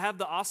I have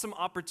the awesome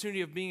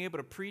opportunity of being able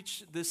to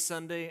preach this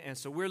Sunday, and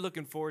so we're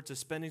looking forward to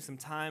spending some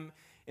time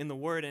in the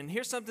Word. And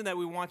here's something that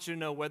we want you to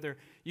know, whether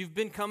you've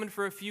been coming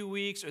for a few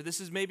weeks or this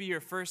is maybe your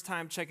first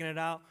time checking it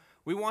out,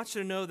 we want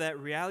you to know that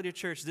Reality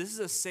Church, this is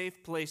a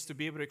safe place to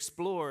be able to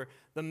explore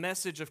the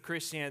message of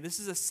Christianity. This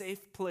is a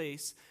safe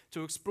place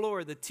to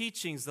explore the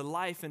teachings, the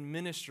life, and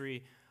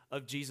ministry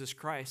of Jesus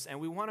Christ.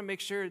 And we want to make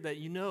sure that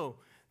you know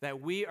that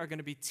we are going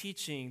to be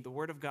teaching the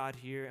Word of God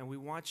here, and we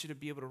want you to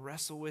be able to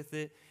wrestle with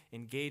it,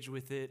 engage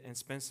with it, and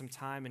spend some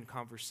time in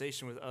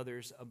conversation with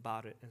others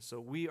about it. And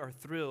so we are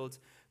thrilled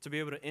to be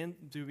able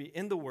to be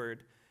in the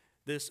Word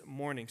this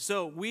morning.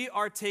 So we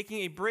are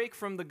taking a break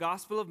from the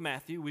Gospel of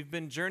Matthew. We've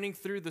been journeying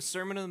through the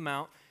Sermon on the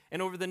Mount,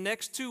 and over the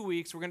next 2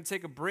 weeks, we're going to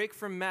take a break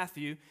from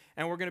Matthew,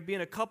 and we're going to be in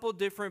a couple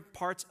different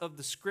parts of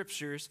the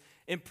Scriptures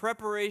in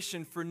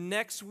preparation for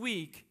next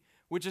week,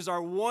 which is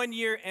our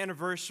 1-year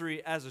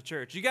anniversary as a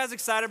church. You guys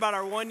excited about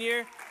our 1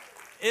 year?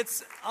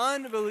 It's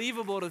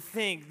unbelievable to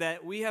think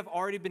that we have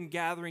already been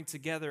gathering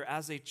together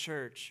as a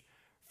church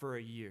for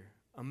a year.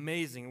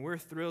 Amazing. We're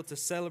thrilled to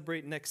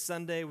celebrate next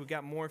Sunday. We've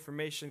got more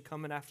information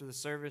coming after the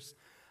service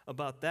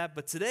about that.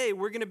 But today,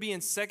 we're going to be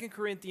in 2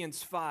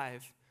 Corinthians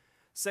 5.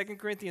 2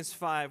 Corinthians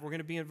 5, we're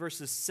going to be in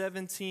verses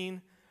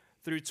 17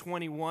 through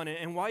 21.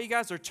 And while you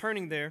guys are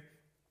turning there,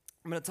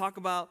 I'm going to talk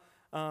about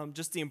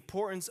just the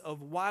importance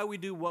of why we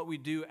do what we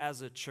do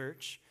as a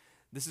church.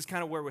 This is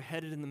kind of where we're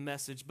headed in the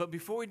message. But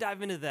before we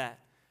dive into that,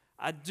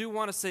 I do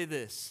want to say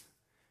this.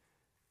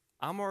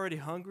 I'm already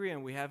hungry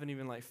and we haven't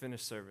even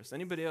finished service.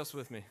 Anybody else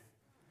with me?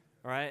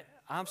 All right?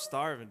 I'm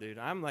starving, dude.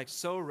 I'm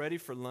so ready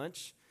for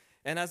lunch.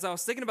 And as I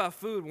was thinking about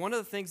food, one of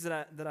the things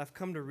that I've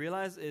come to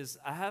realize is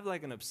I have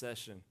an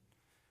obsession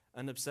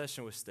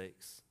with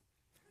steaks.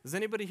 Does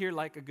anybody here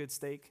like a good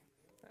steak?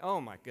 Oh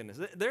my goodness.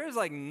 There is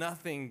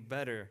nothing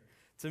better.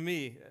 To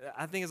me,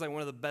 I think it's one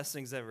of the best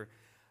things ever.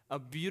 A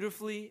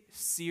beautifully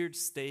seared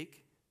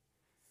steak,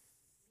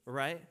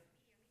 right?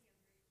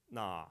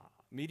 Nah,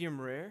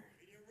 medium rare?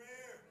 Medium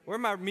rare. Where are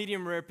my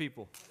medium rare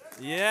people?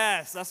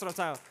 Yes, that's what I'm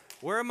talking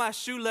about. Where are my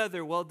shoe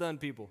leather, well done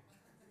people?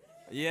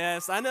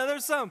 Yes, I know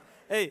there's some.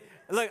 Hey,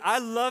 look, I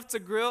love to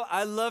grill.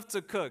 I love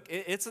to cook.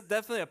 It's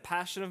definitely a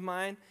passion of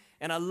mine,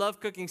 and I love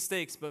cooking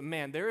steaks. But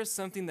man, there is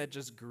something that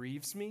just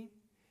grieves me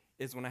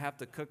is when I have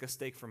to cook a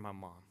steak for my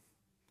mom.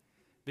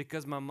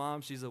 Because my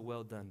mom, she's a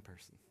well-done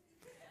person.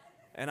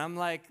 And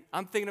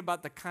I'm thinking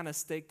about the kind of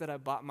steak that I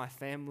bought my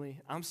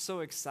family. I'm so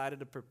excited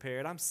to prepare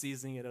it. I'm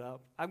seasoning it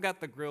up. I've got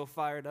the grill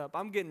fired up.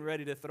 I'm getting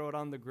ready to throw it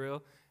on the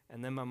grill.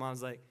 And then my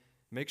mom's like,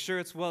 make sure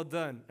it's well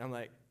done. I'm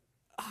like,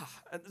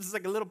 it's a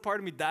little part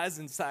of me dies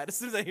inside. As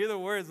soon as I hear the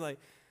words,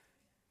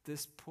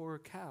 this poor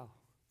cow.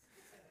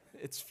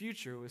 Its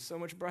future was so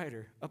much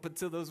brighter up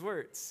until those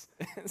words.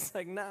 It's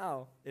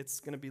now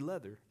it's going to be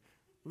leather,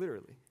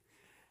 literally.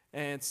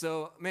 And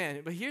so,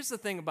 man, but here's the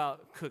thing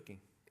about cooking,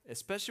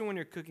 especially when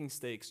you're cooking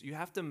steaks, you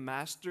have to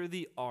master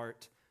the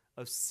art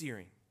of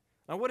searing.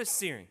 Now, what is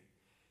searing?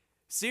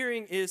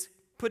 Searing is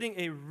putting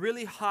a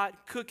really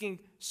hot cooking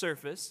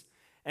surface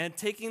and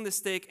taking the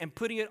steak and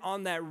putting it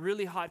on that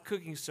really hot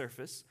cooking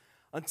surface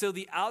until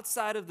the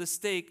outside of the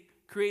steak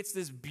creates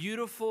this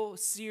beautiful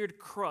seared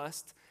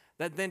crust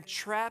that then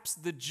traps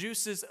the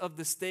juices of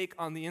the steak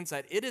on the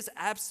inside. It is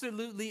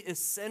absolutely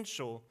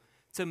essential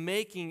to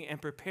making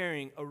and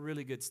preparing a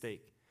really good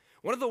steak.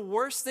 One of the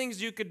worst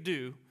things you could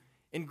do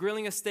in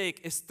grilling a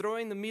steak is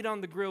throwing the meat on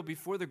the grill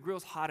before the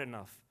grill's hot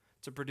enough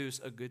to produce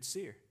a good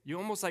sear. You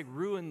almost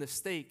ruin the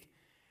steak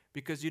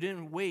because you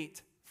didn't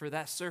wait for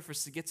that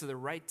surface to get to the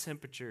right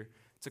temperature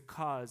to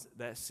cause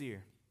that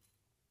sear.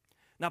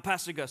 Now,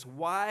 Pastor Gus,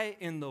 why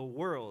in the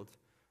world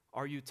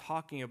are you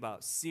talking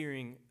about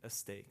searing a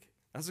steak?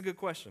 That's a good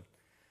question.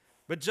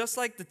 But just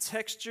like the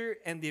texture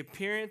and the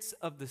appearance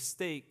of the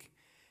steak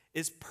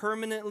is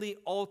permanently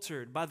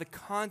altered by the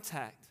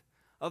contact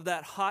of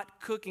that hot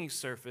cooking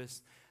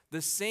surface,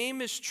 the same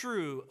is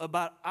true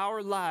about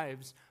our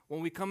lives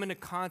when we come into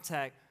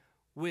contact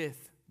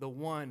with the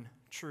one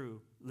true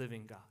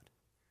living God.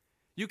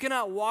 You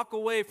cannot walk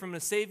away from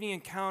a saving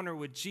encounter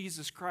with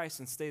Jesus Christ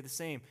and stay the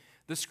same.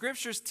 The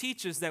Scriptures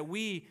teach us that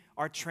we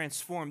are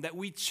transformed, that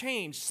we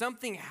change.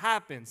 Something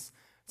happens.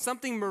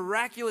 Something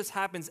miraculous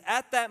happens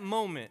at that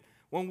moment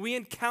when we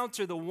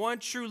encounter the one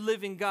true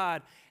living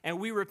God and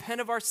we repent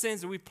of our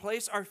sins and we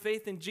place our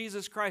faith in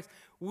Jesus Christ.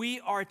 We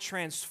are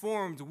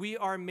transformed. We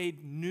are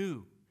made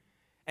new.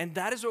 And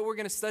that is what we're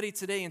going to study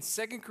today in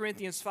 2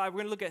 Corinthians 5. We're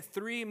going to look at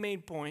 3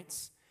 main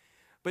points.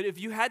 But if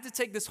you had to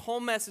take this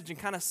whole message and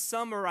kind of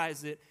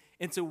summarize it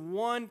into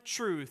one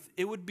truth,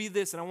 it would be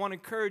this. And I want to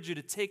encourage you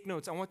to take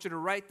notes. I want you to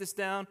write this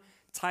down,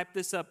 type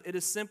this up. It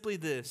is simply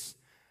this.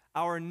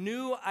 Our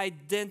new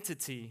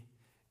identity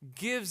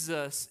gives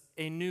us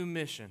a new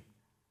mission.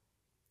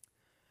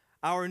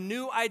 Our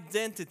new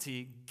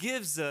identity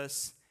gives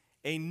us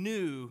a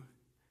new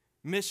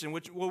mission,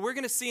 which what we're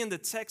going to see in the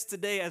text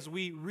today as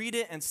we read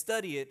it and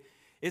study it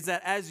is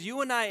that as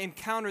you and I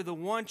encounter the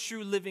one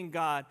true living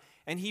God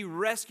and He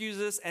rescues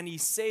us and He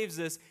saves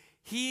us,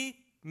 He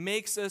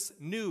makes us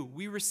new.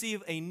 We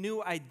receive a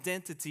new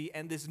identity,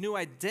 and this new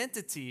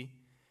identity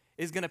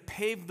is going to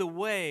pave the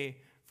way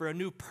for a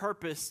new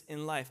purpose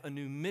in life, a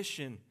new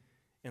mission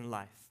in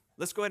life.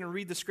 Let's go ahead and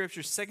read the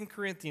scriptures, 2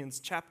 Corinthians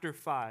chapter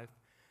 5,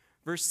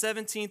 verse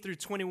 17 through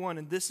 21,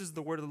 and this is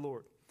the word of the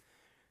Lord.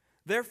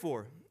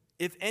 Therefore,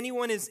 if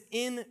anyone is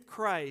in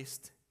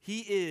Christ,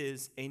 he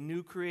is a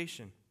new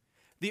creation.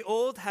 The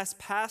old has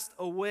passed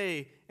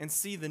away, and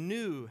see, the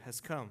new has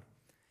come.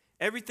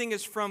 Everything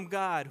is from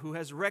God, who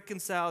has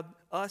reconciled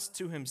us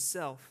to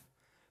himself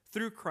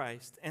through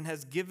Christ and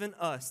has given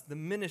us the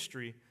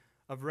ministry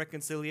of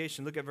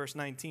reconciliation. Look at verse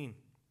 19.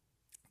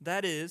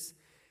 That is,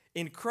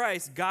 in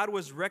Christ, God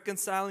was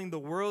reconciling the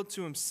world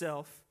to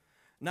himself,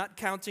 not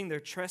counting their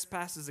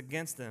trespasses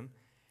against them,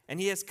 and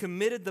he has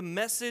committed the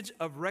message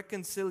of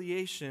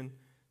reconciliation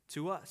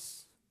to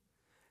us.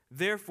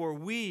 Therefore,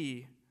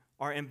 we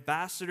are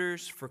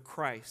ambassadors for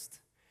Christ.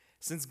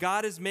 Since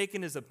God is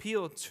making his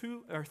appeal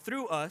to or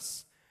through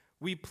us,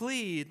 we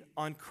plead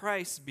on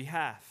Christ's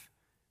behalf.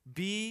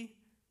 Be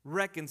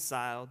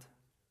reconciled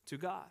to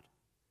God.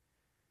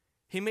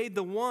 He made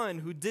the one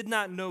who did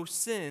not know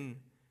sin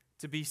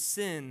to be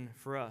sin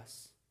for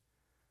us,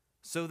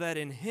 so that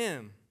in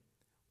him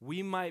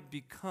we might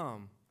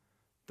become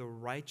the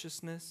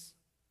righteousness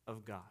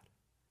of God.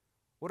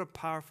 What a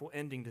powerful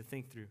ending to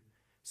think through.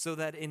 So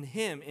that in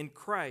him, in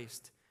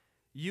Christ,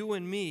 you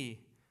and me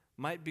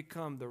might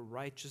become the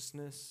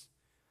righteousness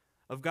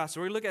of God. So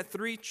we're going to look at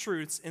three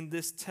truths in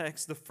this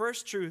text. The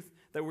first truth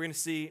that we're going to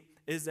see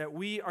is that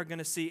we are going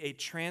to see a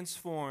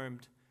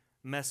transformed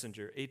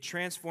messenger. A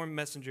transformed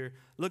messenger.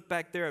 Look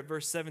back there at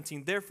verse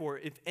 17. Therefore,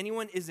 if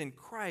anyone is in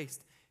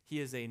Christ, he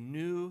is a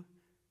new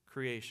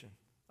creation.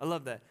 I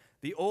love that.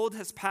 The old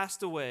has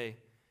passed away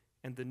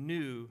and the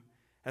new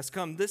has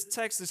come. This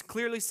text is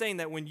clearly saying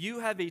that when you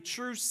have a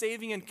true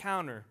saving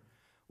encounter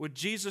with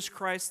Jesus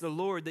Christ the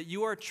Lord, that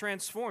you are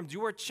transformed,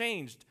 you are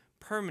changed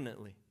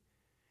permanently.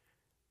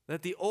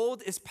 That the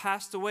old is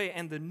passed away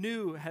and the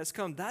new has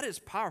come. That is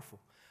powerful.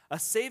 A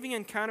saving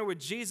encounter with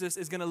Jesus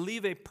is going to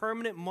leave a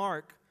permanent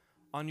mark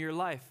on your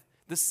life.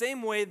 The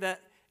same way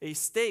that a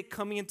steak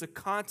coming into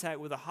contact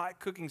with a hot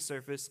cooking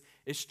surface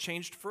is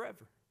changed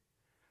forever.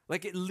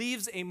 Like it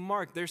leaves a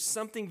mark. There's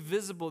something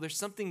visible. There's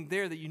something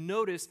there that you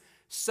notice.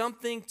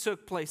 Something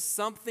took place.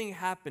 Something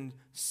happened.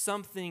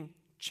 Something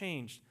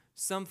changed.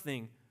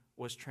 Something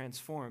was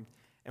transformed.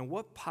 And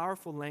what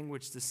powerful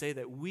language to say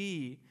that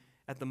we,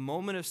 at the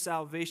moment of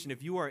salvation,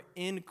 if you are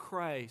in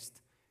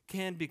Christ,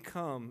 can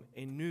become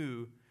a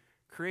new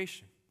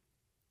creation.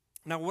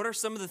 Now, what are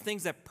some of the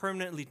things that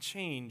permanently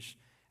change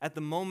at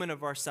the moment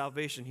of our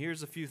salvation?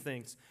 Here's a few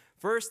things.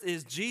 First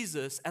is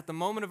Jesus, at the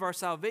moment of our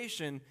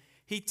salvation,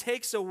 he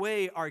takes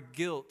away our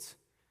guilt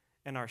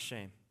and our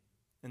shame.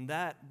 And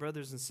that,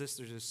 brothers and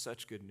sisters, is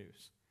such good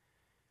news.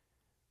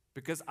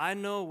 Because I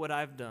know what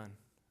I've done.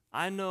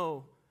 I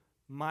know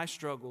my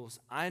struggles.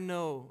 I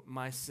know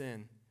my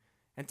sin.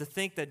 And to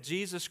think that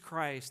Jesus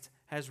Christ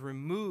has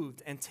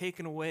removed and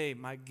taken away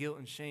my guilt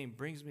and shame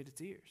brings me to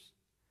tears.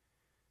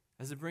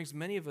 As it brings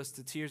many of us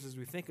to tears as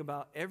we think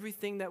about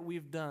everything that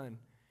we've done.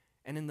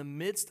 And in the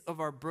midst of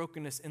our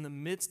brokenness, in the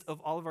midst of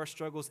all of our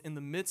struggles, in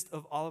the midst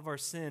of all of our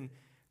sin,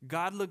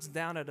 God looks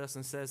down at us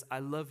and says, I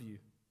love you,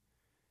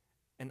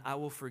 and I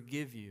will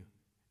forgive you,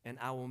 and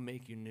I will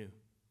make you new.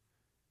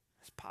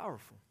 That's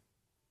powerful.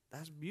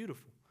 That's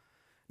beautiful.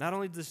 Not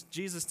only does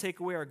Jesus take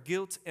away our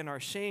guilt and our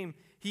shame,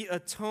 he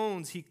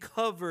atones, he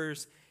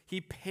covers,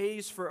 he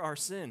pays for our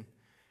sin.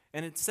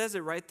 And it says it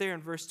right there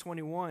in verse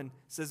 21. It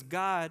says,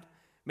 God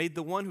made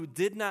the one who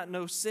did not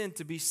know sin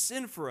to be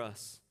sin for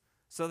us,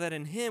 so that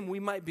in him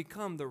we might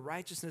become the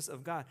righteousness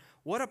of God.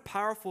 What a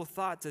powerful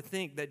thought to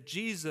think that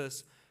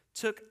Jesus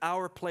took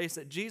our place,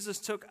 that Jesus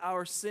took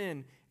our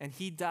sin, and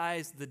he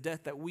dies the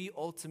death that we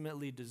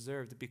ultimately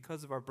deserved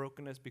because of our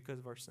brokenness, because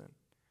of our sin.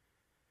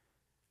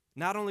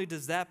 Not only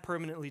does that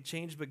permanently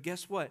change, but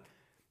guess what?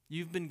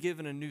 You've been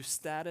given a new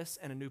status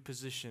and a new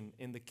position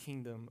in the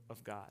kingdom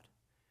of God.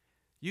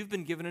 You've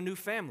been given a new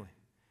family.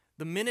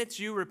 The minute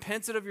you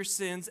repented of your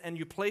sins and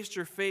you placed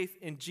your faith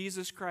in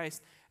Jesus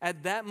Christ,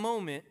 at that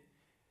moment,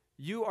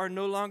 you are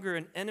no longer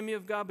an enemy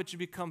of God, but you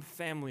become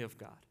family of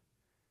God.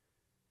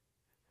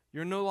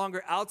 You're no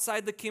longer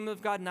outside the kingdom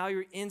of God, now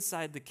you're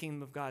inside the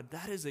kingdom of God.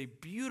 That is a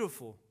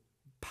beautiful,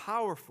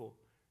 powerful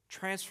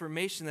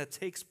transformation that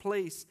takes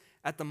place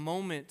at the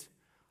moment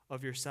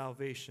of your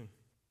salvation.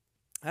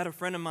 I had a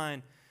friend of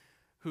mine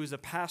who's a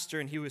pastor,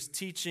 and he was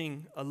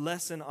teaching a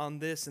lesson on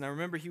this, and I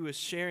remember he was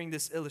sharing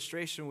this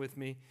illustration with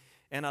me,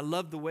 and I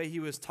loved the way he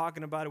was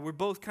talking about it. We're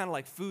both kind of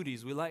like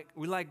foodies. We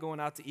like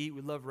going out to eat.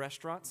 We love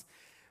restaurants.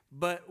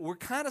 But we're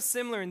kind of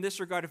similar in this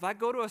regard. If I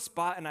go to a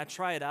spot and I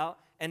try it out,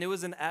 and it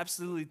was an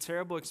absolutely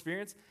terrible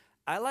experience,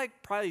 I like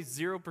probably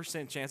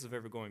 0% chance of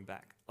ever going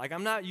back. Like,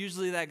 I'm not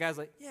usually that guy's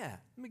like, yeah,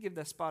 let me give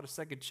that spot a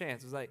second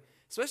chance. It's like,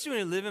 especially when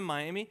you live in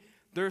Miami,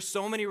 there are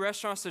so many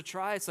restaurants to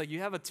try. It's like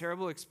you have a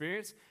terrible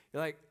experience.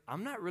 You're like,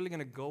 I'm not really going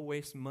to go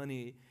waste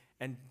money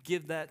and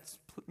give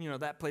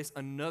that place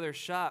another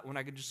shot when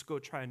I could just go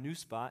try a new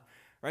spot.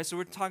 right? So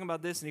we're talking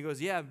about this, and he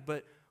goes, yeah,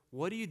 but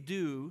what do you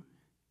do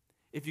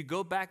if you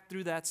go back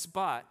through that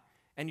spot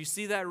and you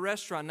see that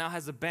restaurant now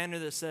has a banner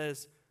that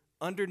says,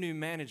 under new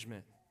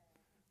management?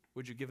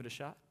 Would you give it a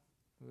shot?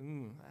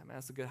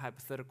 That's a good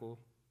hypothetical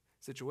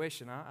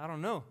situation. I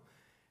don't know.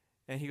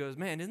 And he goes,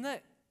 man, isn't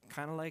that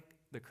kind of like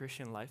the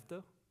Christian life,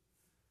 though?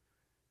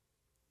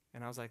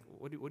 And I was like,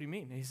 what do you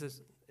mean? And he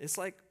says, it's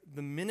like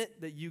the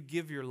minute that you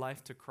give your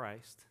life to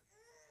Christ,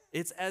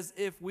 it's as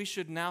if we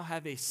should now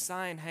have a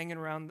sign hanging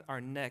around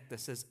our neck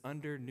that says,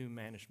 under new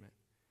management.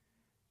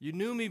 You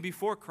knew me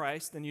before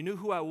Christ, and you knew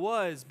who I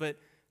was, but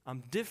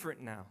I'm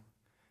different now.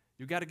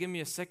 You got to give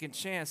me a second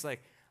chance.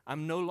 Like,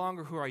 I'm no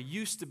longer who I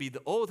used to be.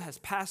 The old has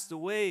passed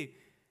away,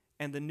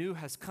 and the new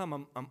has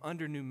come. I'm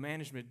under new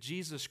management.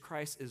 Jesus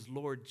Christ is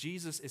Lord.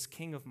 Jesus is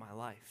King of my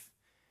life.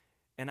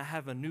 And I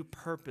have a new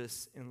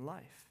purpose in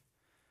life.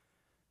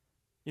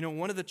 You know,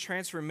 one of the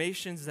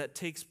transformations that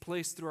takes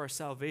place through our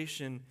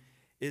salvation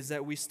is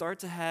that we start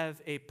to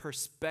have a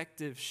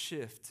perspective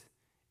shift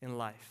in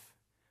life.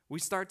 We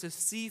start to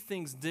see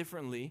things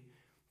differently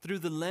through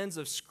the lens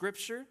of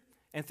Scripture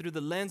and through the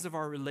lens of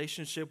our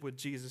relationship with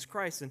Jesus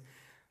Christ. And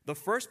the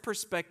first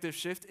perspective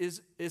shift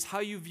is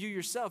how you view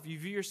yourself. You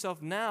view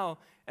yourself now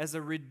as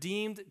a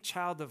redeemed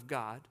child of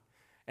God,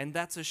 and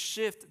that's a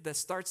shift that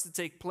starts to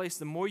take place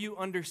the more you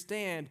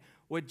understand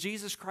what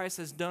Jesus Christ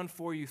has done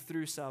for you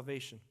through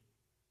salvation.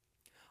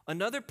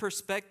 Another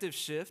perspective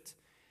shift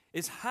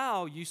is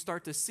how you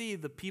start to see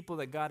the people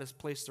that God has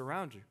placed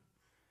around you.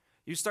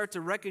 You start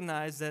to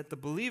recognize that the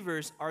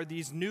believers are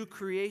these new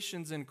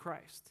creations in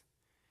Christ.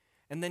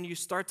 And then you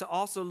start to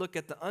also look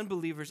at the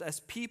unbelievers as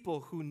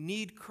people who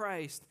need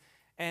Christ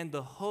and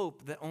the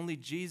hope that only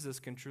Jesus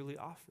can truly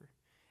offer.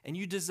 And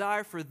you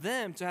desire for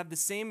them to have the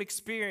same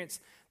experience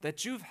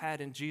that you've had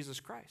in Jesus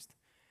Christ.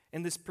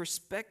 And this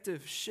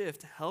perspective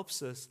shift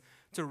helps us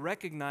to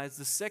recognize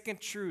the second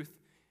truth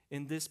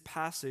in this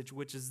passage,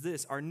 which is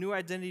this: our new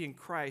identity in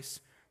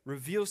Christ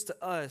reveals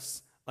to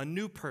us a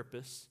new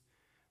purpose.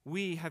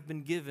 We have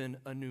been given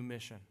a new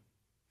mission.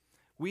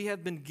 We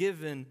have been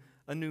given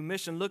a new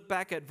mission. Look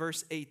back at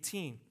verse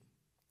 18.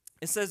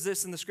 It says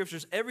this in the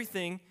scriptures: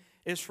 everything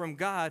is from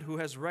God, who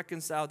has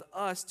reconciled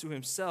us to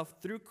himself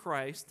through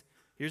Christ.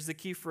 Here's the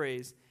key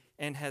phrase: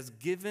 and has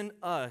given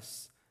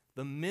us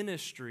the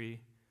ministry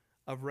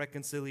of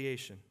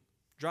reconciliation.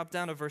 Drop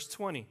down to verse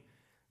 20.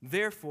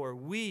 Therefore,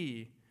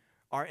 we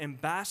are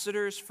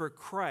ambassadors for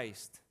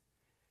Christ.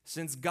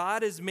 Since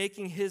God is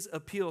making his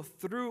appeal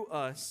through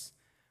us,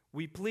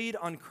 we plead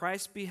on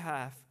Christ's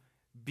behalf,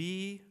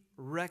 be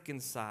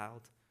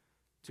reconciled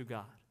to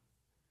God.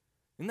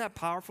 Isn't that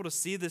powerful to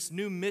see this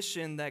new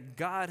mission that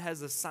God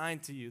has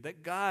assigned to you,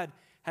 that God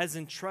has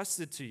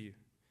entrusted to you?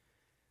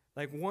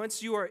 Like,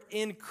 once you are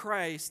in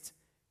Christ,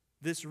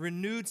 this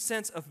renewed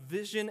sense of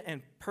vision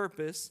and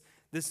purpose,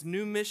 this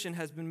new mission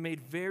has been made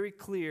very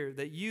clear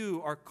that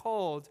you are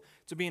called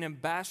to be an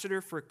ambassador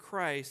for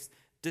Christ,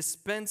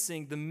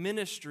 dispensing the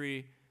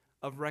ministry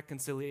of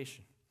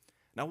reconciliation.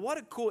 Now, what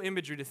a cool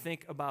imagery to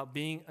think about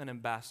being an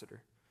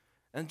ambassador.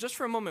 And just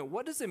for a moment,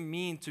 what does it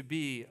mean to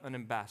be an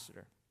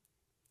ambassador?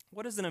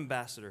 What is an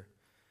ambassador?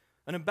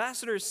 An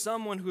ambassador is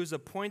someone who is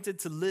appointed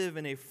to live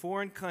in a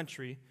foreign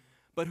country,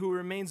 but who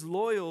remains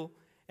loyal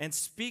and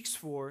speaks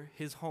for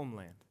his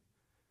homeland.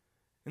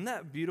 Isn't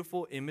that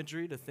beautiful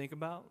imagery to think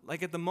about?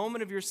 Like, at the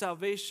moment of your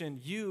salvation,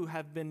 you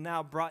have been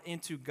now brought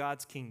into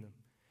God's kingdom.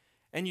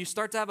 And you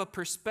start to have a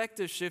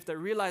perspective shift that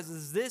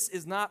realizes this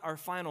is not our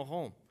final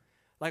home.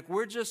 Like,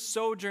 we're just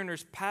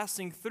sojourners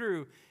passing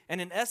through.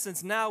 And in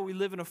essence, now we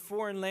live in a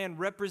foreign land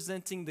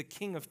representing the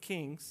King of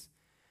Kings.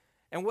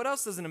 And what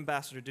else does an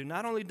ambassador do?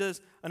 Not only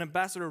does an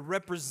ambassador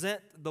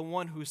represent the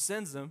one who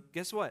sends them,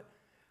 guess what?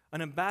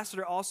 An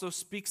ambassador also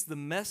speaks the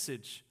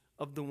message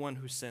of the one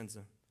who sends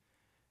them.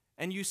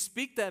 And you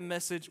speak that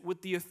message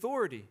with the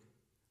authority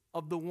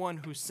of the one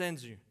who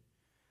sends you.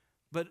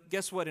 But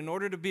guess what? In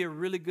order to be a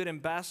really good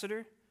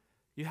ambassador,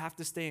 you have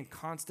to stay in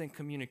constant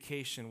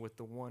communication with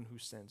the one who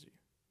sends you.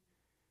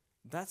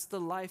 That's the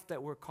life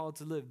that we're called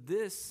to live.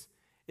 This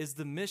is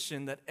the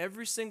mission that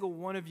every single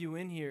one of you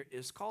in here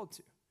is called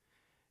to.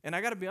 And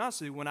I got to be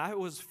honest with you, when I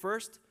was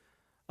first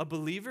a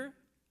believer,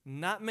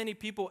 not many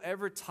people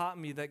ever taught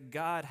me that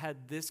God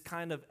had this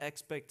kind of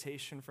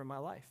expectation for my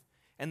life.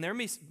 And there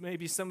may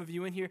be some of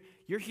you in here,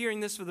 you're hearing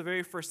this for the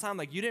very first time.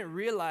 Like, you didn't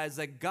realize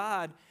that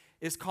God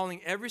is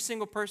calling every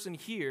single person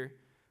here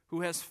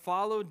who has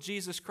followed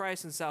Jesus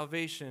Christ in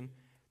salvation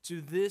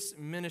to this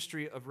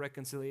ministry of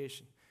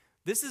reconciliation.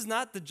 This is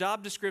not the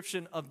job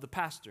description of the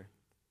pastor.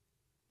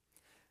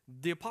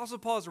 The Apostle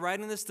Paul is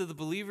writing this to the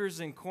believers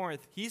in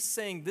Corinth. He's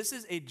saying this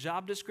is a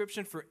job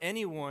description for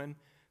anyone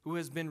who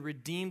has been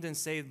redeemed and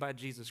saved by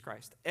Jesus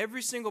Christ.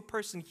 Every single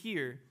person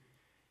here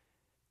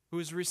who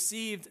has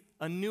received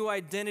a new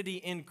identity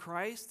in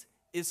Christ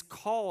is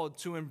called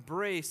to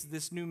embrace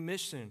this new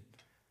mission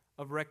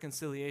of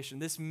reconciliation,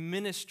 this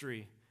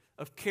ministry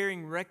of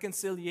carrying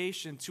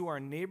reconciliation to our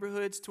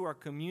neighborhoods, to our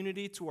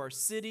community, to our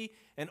city,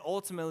 and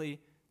ultimately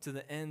to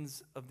the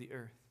ends of the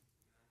earth.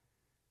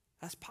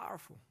 That's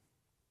powerful.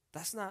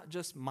 That's not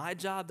just my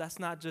job. That's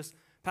not just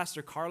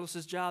Pastor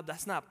Carlos's job.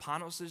 That's not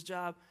Panos's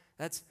job.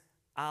 That's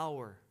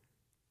our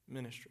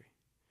ministry.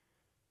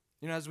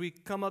 You know, as we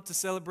come up to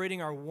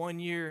celebrating our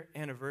 1-year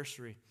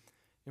anniversary,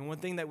 and one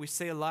thing that we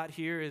say a lot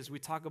here is we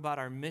talk about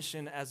our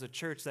mission as a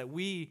church, that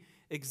we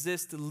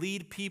exist to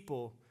lead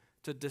people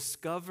to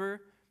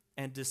discover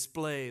and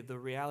display the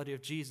reality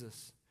of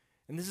Jesus.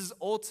 And this is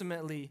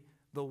ultimately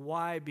the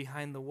why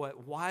behind the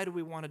what. Why do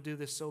we want to do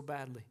this so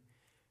badly?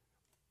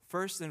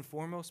 First and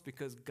foremost,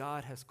 because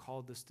God has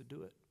called us to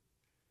do it.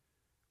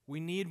 We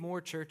need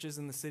more churches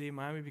in the city of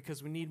Miami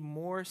because we need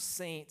more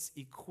saints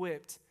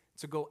equipped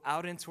to go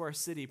out into our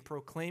city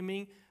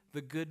proclaiming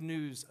the good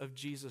news of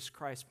Jesus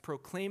Christ,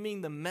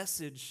 proclaiming the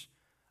message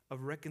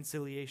of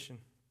reconciliation.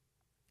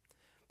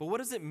 But what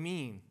does it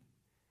mean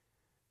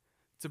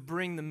to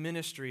bring the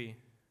ministry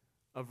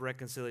of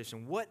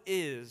reconciliation? What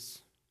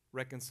is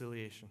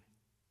reconciliation?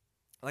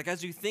 Like,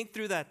 as you think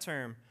through that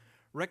term,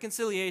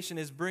 reconciliation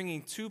is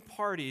bringing two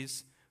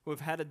parties who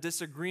have had a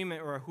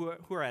disagreement or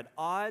who are at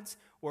odds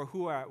or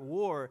who are at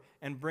war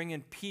and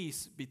bringing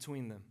peace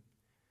between them.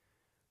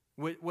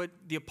 What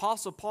the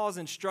Apostle Paul is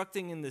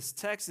instructing in this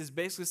text is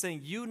basically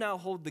saying, you now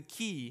hold the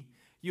key,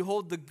 you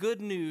hold the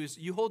good news,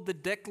 you hold the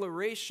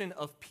declaration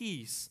of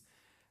peace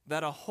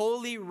that a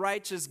holy,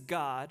 righteous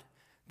God,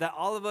 that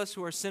all of us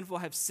who are sinful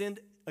have sinned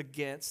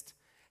against,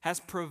 has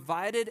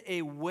provided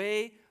a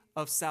way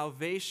of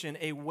salvation,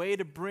 a way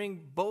to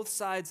bring both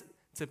sides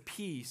to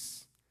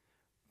peace,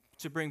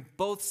 to bring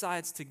both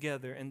sides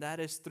together, and that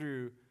is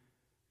through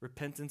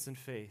repentance and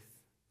faith.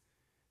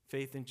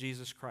 Faith in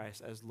Jesus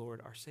Christ as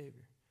Lord, our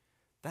Savior.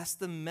 That's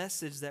the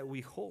message that we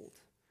hold.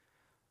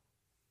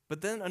 But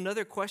then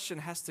another question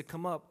has to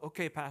come up.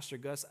 Okay, Pastor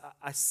Gus,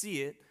 I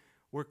see it.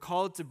 We're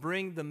called to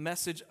bring the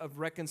message of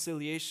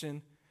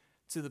reconciliation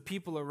to the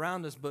people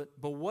around us, but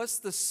what's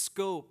the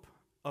scope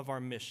of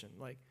our mission?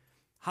 Like,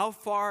 how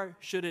far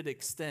should it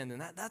extend?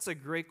 And that's a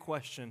great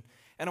question.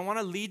 And I want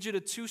to lead you to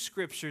two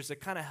scriptures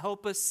that kind of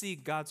help us see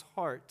God's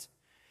heart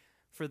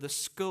for the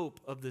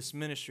scope of this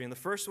ministry. And the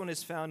first one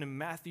is found in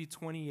Matthew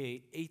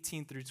 28,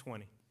 18 through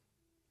 20.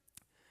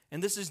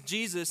 And this is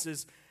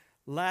Jesus'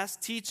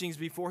 last teachings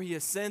before he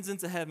ascends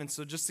into heaven.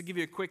 So just to give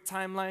you a quick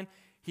timeline,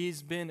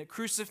 he's been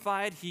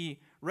crucified, he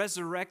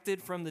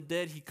resurrected from the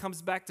dead, he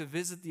comes back to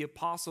visit the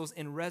apostles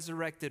in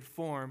resurrected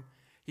form.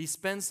 He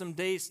spends some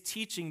days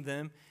teaching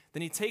them,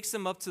 then he takes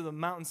them up to the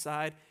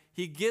mountainside,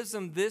 he gives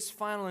them this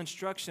final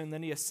instruction,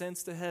 then he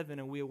ascends to heaven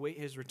and we await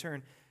his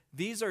return.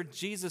 These are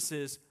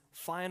Jesus'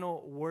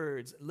 final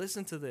words.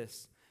 Listen to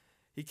this.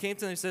 He came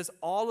to them and says,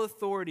 all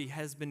authority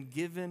has been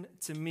given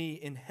to me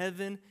in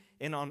heaven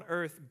and on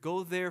earth.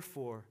 Go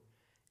therefore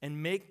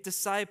and make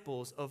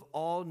disciples of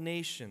all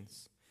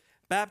nations,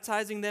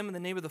 baptizing them in the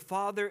name of the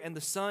Father and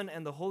the Son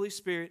and the Holy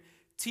Spirit,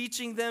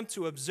 teaching them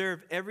to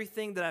observe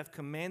everything that I've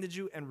commanded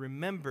you, and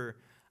remember,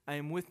 I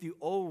am with you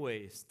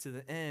always to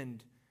the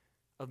end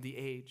of the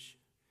age.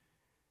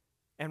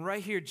 And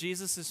right here,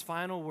 Jesus'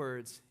 final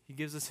words, he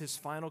gives us his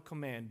final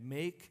command,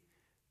 make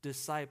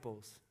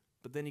disciples.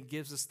 But then he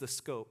gives us the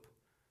scope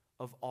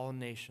of all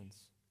nations.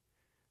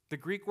 The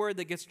Greek word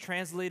that gets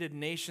translated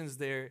nations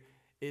there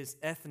is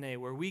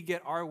ethne, where we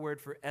get our word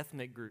for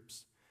ethnic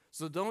groups.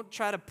 So don't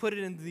try to put it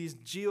into these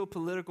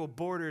geopolitical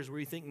borders where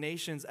you think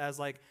nations as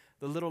like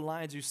the little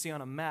lines you see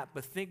on a map,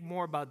 but think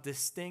more about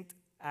distinct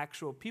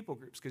actual people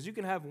groups. Because you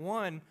can have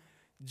one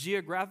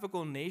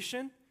geographical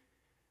nation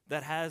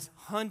that has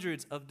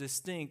hundreds of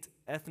distinct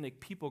ethnic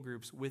people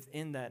groups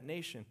within that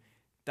nation.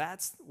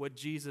 That's what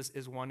Jesus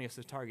is wanting us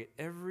to target.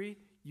 Every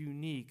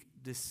unique,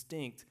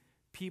 distinct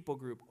people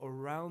group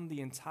around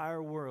the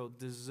entire world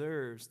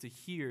deserves to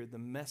hear the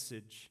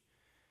message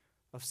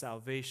of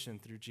salvation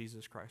through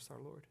Jesus Christ our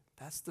Lord.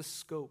 That's the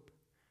scope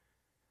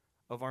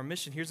of our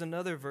mission. Here's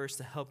another verse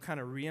to help kind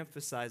of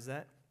reemphasize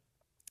that.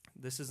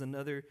 This is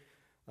another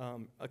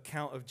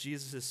account of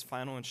Jesus'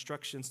 final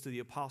instructions to the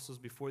apostles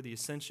before the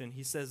ascension.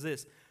 He says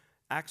this,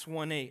 Acts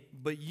 1:8,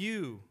 but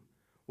you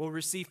will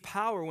receive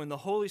power when the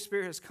Holy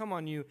Spirit has come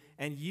on you,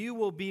 and you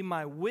will be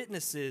my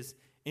witnesses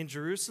in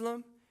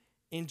Jerusalem,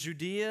 in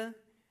Judea,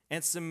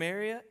 and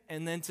Samaria,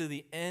 and then to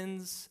the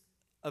ends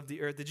of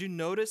the earth. Did you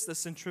notice the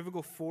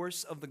centrifugal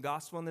force of the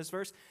gospel in this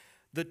verse?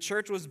 The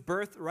church was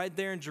birthed right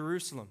there in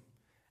Jerusalem.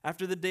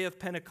 After the day of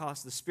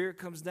Pentecost, the Spirit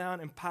comes down,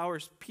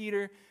 empowers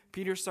Peter.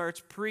 Peter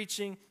starts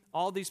preaching.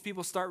 All these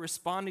people start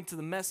responding to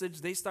the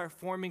message. They start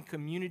forming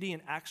community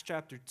in Acts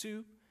chapter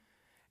 2.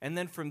 And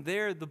then from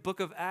there, the book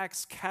of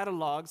Acts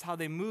catalogs how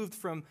they moved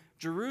from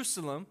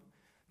Jerusalem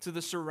to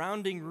the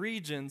surrounding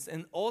regions.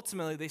 And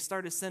ultimately, they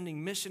started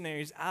sending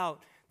missionaries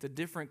out to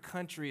different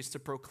countries to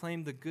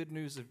proclaim the good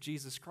news of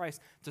Jesus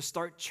Christ, to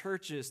start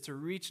churches, to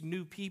reach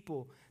new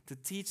people, to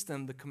teach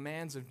them the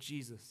commands of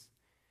Jesus.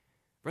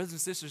 Brothers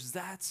and sisters,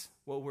 that's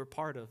what we're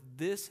part of.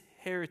 This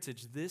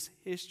heritage, this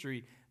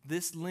history,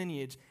 this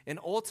lineage, and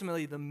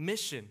ultimately the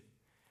mission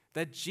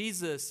that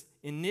Jesus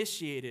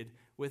initiated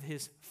with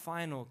his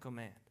final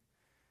command.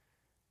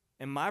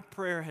 And my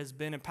prayer has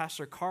been, and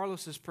Pastor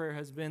Carlos's prayer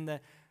has been,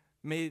 that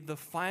May the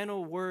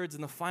final words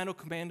and the final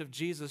command of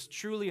Jesus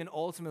truly and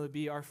ultimately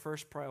be our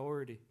first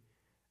priority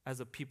as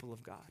a people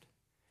of God.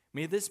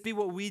 May this be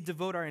what we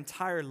devote our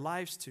entire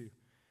lives to.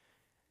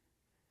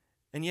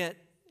 And yet,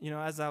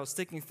 as I was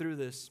thinking through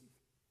this,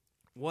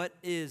 what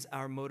is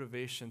our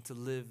motivation to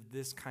live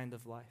this kind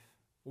of life?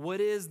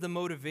 What is the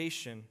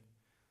motivation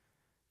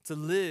to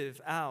live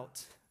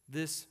out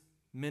this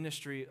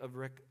ministry of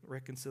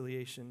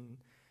reconciliation?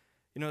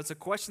 It's a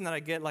question that I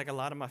get, like a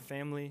lot of my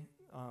family.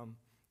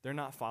 They're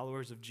not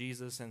followers of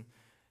Jesus. And,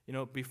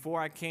 before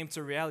I came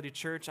to Reality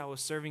Church, I was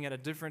serving at a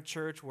different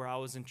church where I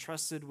was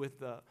entrusted with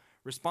the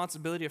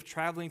responsibility of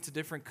traveling to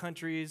different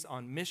countries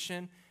on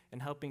mission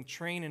and helping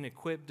train and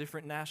equip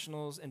different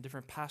nationals and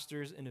different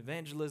pastors in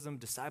evangelism,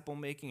 disciple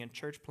making, and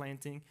church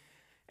planting.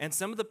 And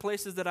some of the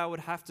places that I would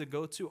have to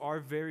go to are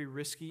very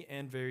risky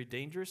and very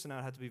dangerous, and I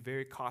would have to be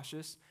very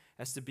cautious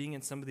as to being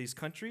in some of these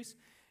countries.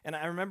 And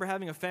I remember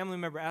having a family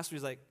member ask me,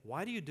 he's like,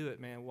 why do you do it,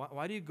 man?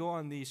 Why do you go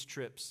on these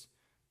trips,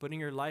 putting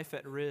your life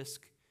at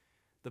risk,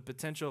 the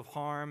potential of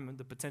harm,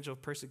 the potential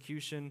of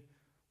persecution?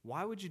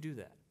 Why would you do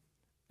that?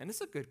 And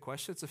it's a good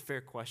question. It's a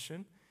fair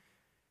question.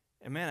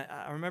 And man,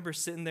 I remember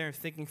sitting there and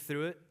thinking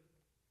through it,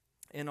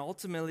 and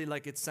ultimately,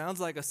 it sounds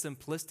like a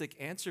simplistic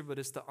answer, but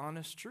it's the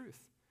honest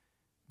truth.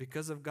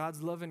 Because of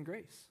God's love and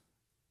grace.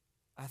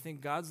 I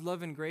think God's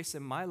love and grace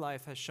in my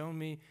life has shown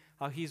me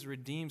how he's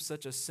redeemed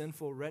such a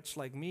sinful wretch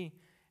like me,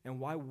 and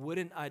why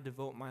wouldn't I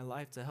devote my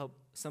life to help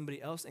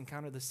somebody else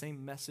encounter the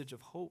same message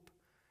of hope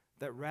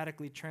that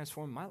radically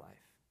transformed my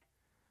life?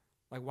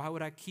 Why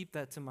would I keep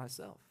that to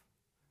myself?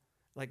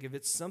 If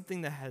it's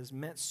something that has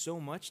meant so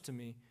much to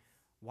me,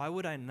 why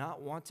would I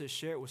not want to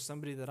share it with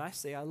somebody that I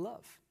say I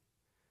love?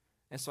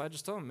 And so I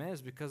just told him, man,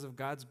 it's because of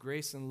God's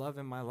grace and love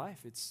in my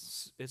life.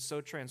 It's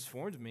so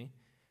transformed me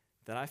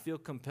that I feel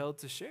compelled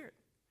to share it.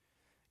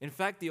 In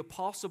fact, the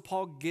Apostle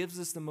Paul gives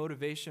us the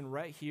motivation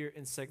right here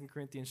in 2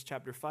 Corinthians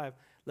chapter 5.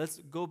 Let's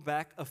go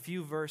back a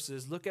few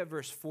verses. Look at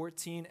verse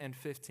 14 and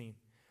 15.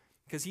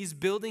 Because he's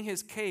building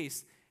his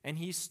case, and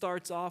he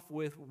starts off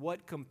with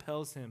what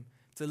compels him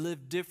to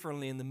live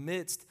differently in the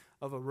midst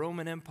of a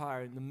Roman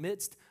Empire, in the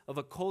midst of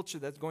a culture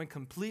that's going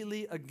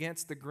completely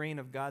against the grain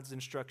of God's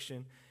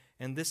instruction.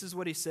 And this is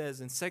what he says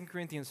in 2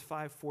 Corinthians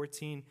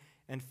 5:14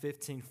 and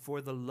 15.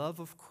 For the love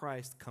of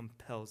Christ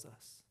compels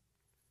us.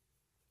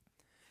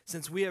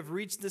 Since we have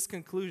reached this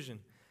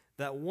conclusion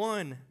that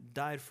one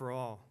died for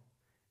all,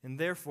 and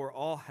therefore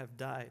all have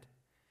died.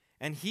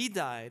 And he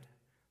died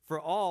for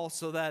all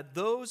so that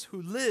those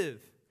who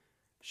live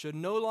should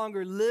no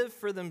longer live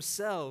for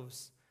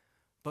themselves,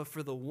 but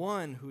for the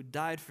one who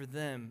died for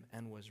them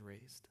and was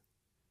raised.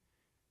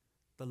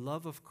 The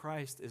love of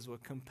Christ is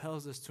what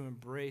compels us to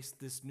embrace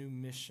this new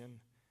mission.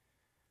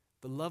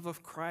 The love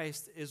of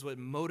Christ is what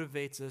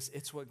motivates us,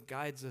 it's what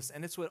guides us,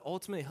 and it's what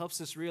ultimately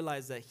helps us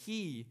realize that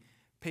he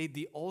paid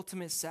the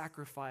ultimate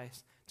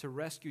sacrifice to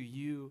rescue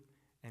you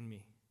and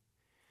me.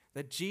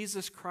 That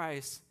Jesus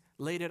Christ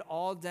laid it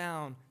all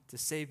down to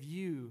save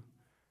you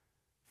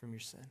from your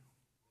sin,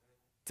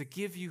 to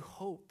give you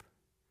hope,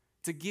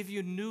 to give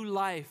you new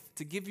life,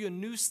 to give you a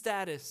new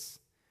status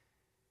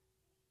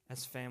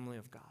as family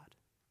of God,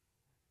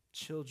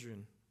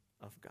 children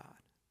of God.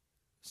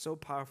 So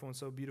powerful and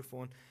so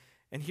beautiful.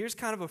 And here's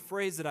kind of a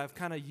phrase that I've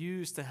kind of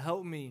used to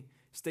help me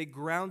stay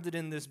grounded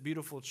in this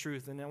beautiful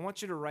truth. And I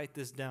want you to write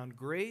this down.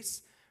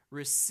 Grace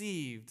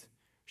received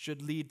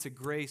should lead to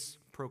grace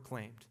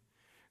proclaimed.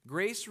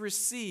 Grace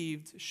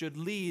received should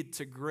lead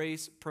to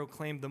grace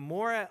proclaimed. The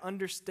more I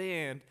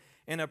understand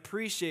and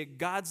appreciate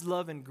God's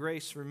love and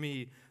grace for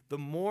me, the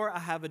more I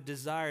have a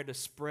desire to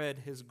spread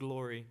his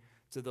glory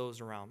to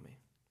those around me.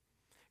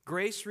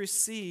 Grace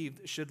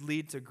received should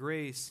lead to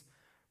grace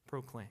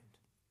proclaimed.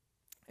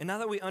 And now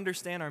that we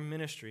understand our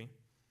ministry,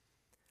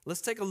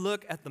 let's take a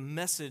look at the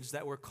message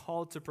that we're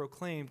called to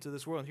proclaim to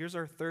this world. Here's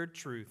our third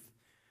truth.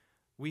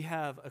 We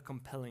have a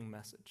compelling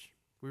message.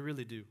 We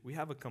really do. We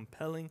have a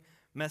compelling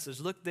message.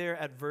 Look there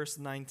at verse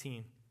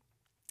 19.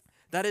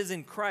 That is,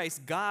 in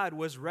Christ, God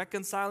was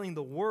reconciling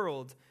the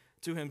world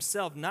to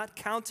himself, not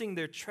counting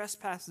their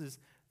trespasses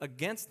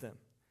against them.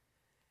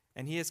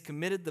 And he has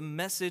committed the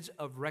message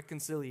of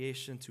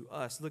reconciliation to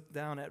us. Look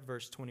down at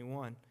verse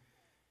 21.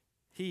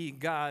 He,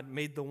 God,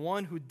 made the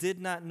one who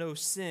did not know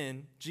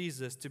sin,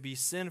 Jesus, to be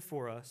sin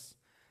for us,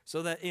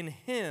 so that in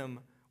him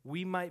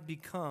we might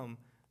become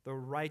the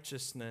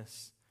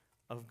righteousness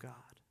of God.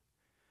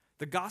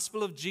 The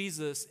gospel of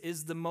Jesus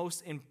is the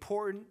most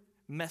important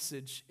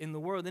message in the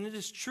world, and it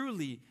is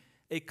truly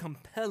a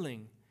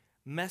compelling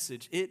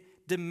message.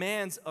 It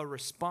demands a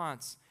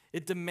response.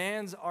 It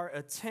demands our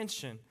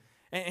attention.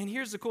 And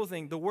here's the cool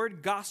thing. The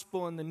word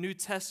gospel in the New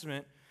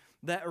Testament,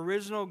 that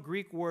original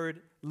Greek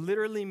word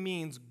literally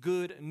means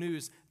good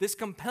news. This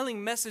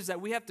compelling message that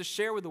we have to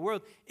share with the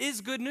world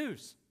is good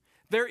news.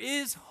 There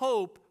is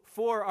hope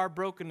for our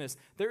brokenness.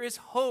 There is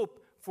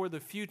hope for the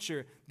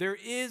future. There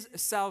is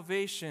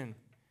salvation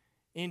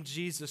in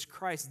Jesus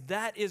Christ.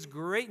 That is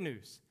great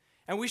news.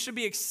 And we should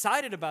be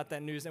excited about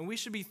that news, and we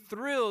should be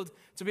thrilled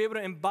to be able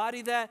to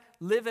embody that,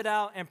 live it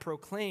out, and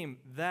proclaim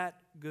that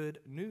good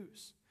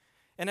news.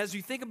 And as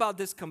you think about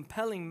this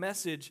compelling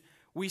message,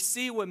 we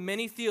see what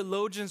many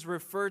theologians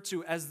refer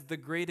to as the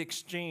great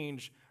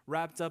exchange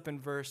wrapped up in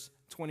verse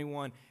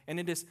 21. And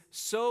it is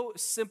so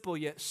simple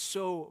yet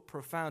so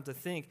profound to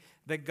think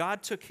that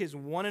God took his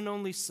one and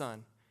only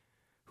Son,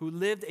 who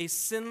lived a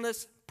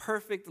sinless,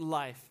 perfect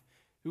life,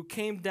 who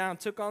came down,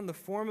 took on the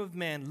form of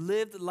man,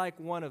 lived like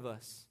one of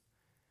us,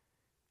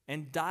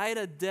 and died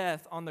a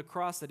death on the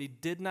cross that he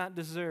did not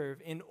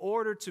deserve in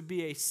order to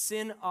be a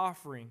sin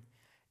offering,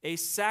 a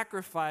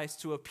sacrifice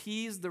to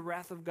appease the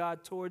wrath of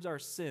God towards our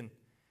sin,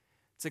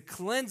 to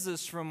cleanse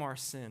us from our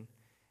sin.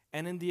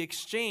 And in the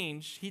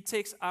exchange, he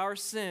takes our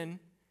sin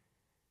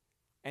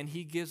and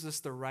he gives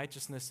us the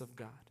righteousness of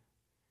God.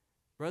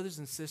 Brothers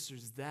and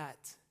sisters,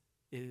 that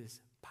is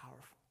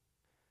powerful.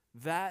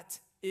 That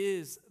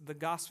is the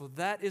gospel.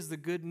 That is the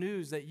good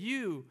news that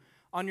you,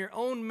 on your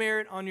own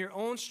merit, on your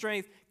own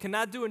strength,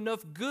 cannot do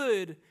enough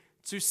good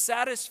to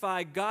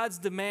satisfy God's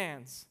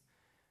demands.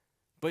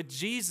 But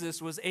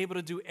Jesus was able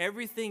to do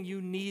everything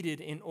you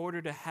needed in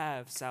order to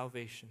have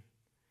salvation.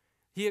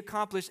 He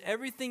accomplished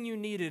everything you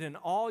needed, and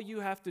all you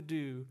have to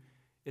do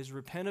is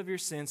repent of your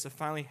sins to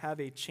finally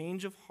have a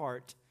change of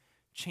heart,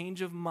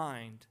 change of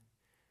mind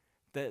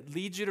that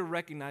leads you to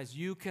recognize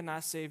you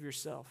cannot save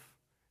yourself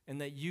and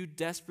that you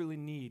desperately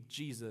need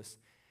Jesus.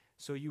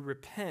 So you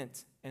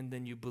repent and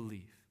then you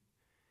believe.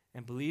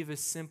 And believe is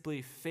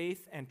simply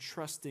faith and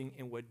trusting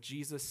in what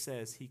Jesus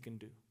says he can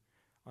do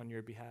on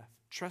your behalf.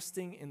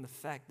 Trusting in the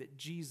fact that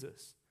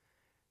Jesus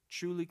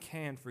truly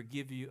can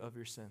forgive you of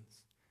your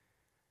sins.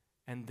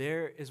 And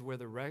there is where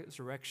the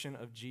resurrection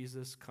of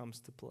Jesus comes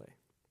to play.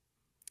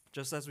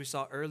 Just as we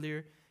saw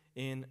earlier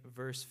in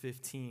verse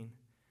 15,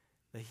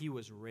 that he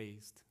was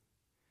raised.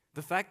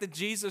 The fact that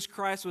Jesus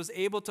Christ was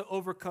able to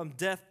overcome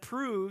death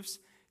proves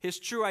his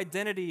true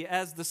identity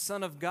as the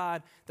Son of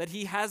God, that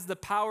he has the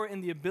power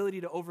and the ability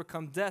to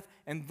overcome death,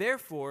 and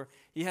therefore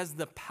he has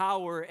the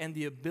power and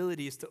the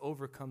abilities to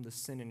overcome the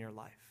sin in your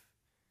life.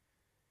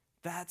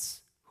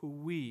 That's who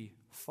we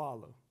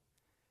follow.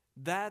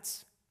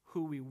 That's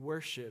who we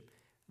worship.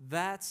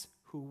 That's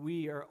who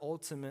we are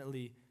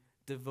ultimately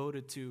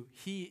devoted to.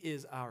 He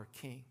is our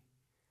King.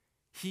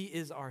 He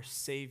is our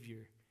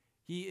Savior.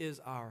 He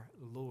is our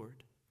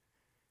Lord.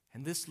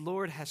 And this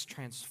Lord has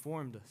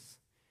transformed us.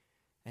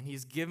 And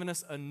he's given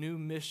us a new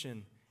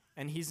mission.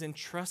 And he's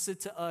entrusted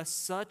to us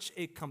such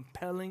a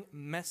compelling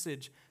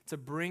message to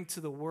bring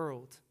to the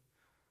world.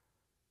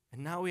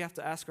 And now we have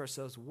to ask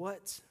ourselves,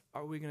 what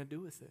are we going to do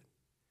with it?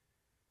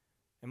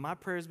 And my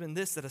prayer has been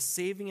this, that a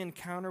saving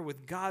encounter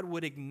with God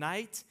would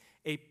ignite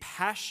a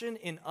passion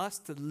in us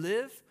to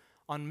live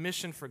on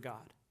mission for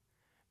God.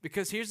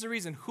 Because here's the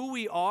reason, who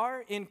we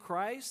are in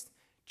Christ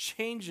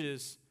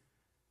changes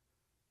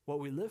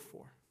what we live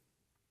for.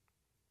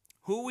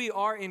 Who we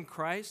are in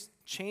Christ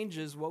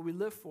changes what we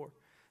live for.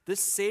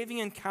 This saving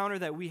encounter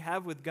that we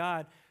have with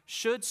God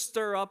should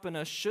stir up in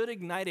us, should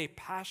ignite a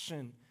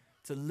passion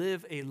to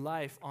live a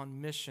life on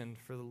mission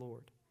for the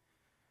Lord.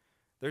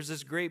 There's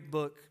this great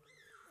book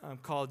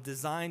called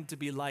Designed to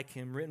Be Like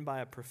Him, written by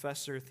a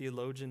professor,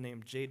 theologian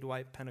named J.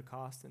 Dwight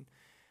Pentecost. And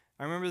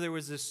I remember there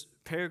was this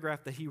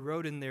paragraph that he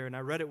wrote in there, and I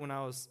read it when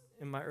I was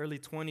in my early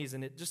 20s,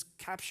 and it just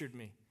captured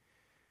me.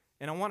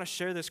 And I want to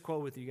share this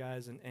quote with you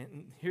guys,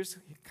 and here's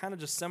kind of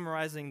just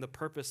summarizing the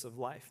purpose of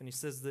life. And he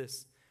says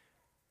this: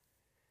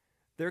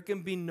 there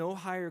can be no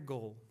higher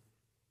goal.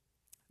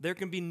 There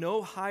can be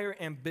no higher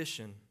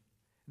ambition.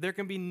 There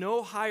can be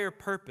no higher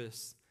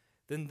purpose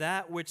than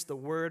that which the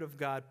Word of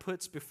God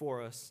puts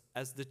before us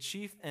as the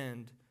chief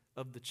end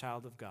of the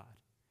child of God,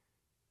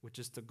 which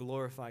is to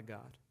glorify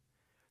God.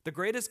 The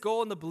greatest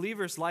goal in the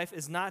believer's life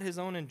is not his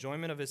own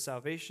enjoyment of his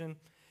salvation.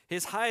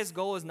 His highest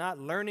goal is not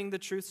learning the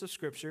truths of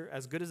Scripture,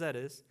 as good as that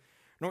is,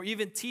 nor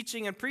even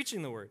teaching and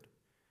preaching the Word.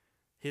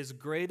 His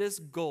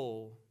greatest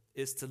goal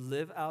is to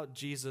live out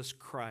Jesus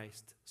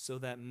Christ so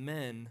that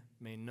men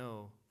may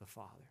know the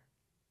Father.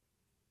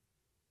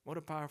 What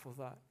a powerful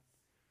thought.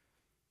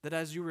 That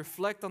as you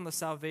reflect on the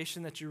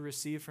salvation that you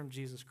receive from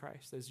Jesus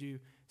Christ, as you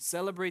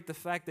celebrate the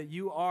fact that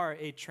you are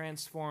a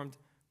transformed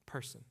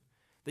person,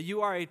 that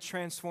you are a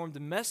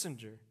transformed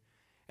messenger,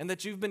 and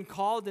that you've been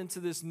called into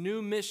this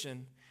new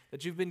mission,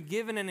 that you've been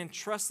given and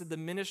entrusted the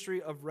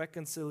ministry of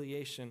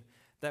reconciliation,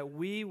 that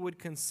we would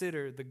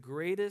consider the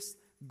greatest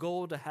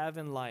goal to have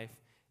in life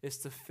is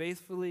to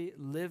faithfully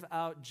live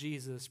out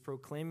Jesus,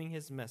 proclaiming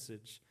his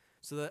message,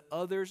 so that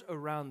others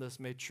around us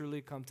may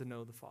truly come to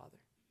know the Father.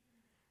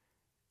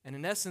 And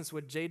in essence,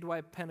 what J.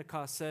 Dwight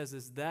Pentecost says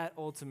is that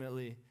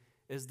ultimately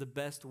is the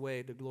best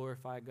way to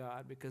glorify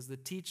God, because the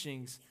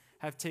teachings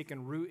have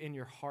taken root in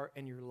your heart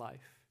and your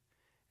life,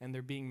 and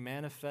they're being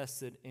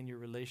manifested in your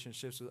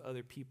relationships with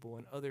other people,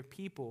 and other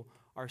people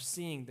are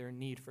seeing their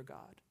need for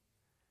God.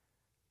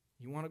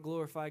 You want to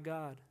glorify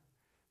God?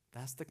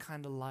 That's the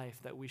kind of life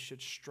that we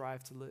should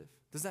strive to live.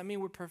 Does that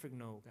mean we're perfect?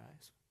 No,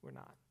 guys, we're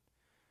not.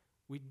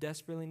 We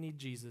desperately need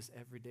Jesus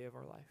every day of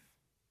our life.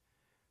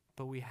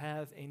 but we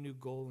have a new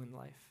goal in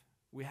life.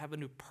 We have a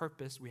new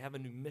purpose. We have a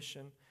new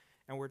mission,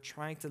 and we're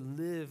trying to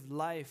live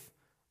life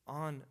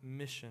on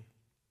mission.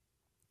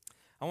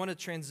 I want to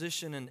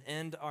transition and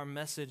end our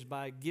message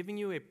by giving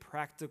you a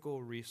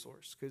practical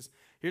resource, because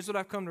here's what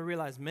I've come to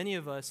realize. Many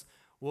of us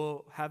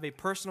will have a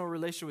personal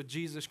relationship with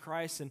Jesus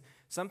Christ, and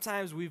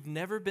sometimes we've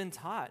never been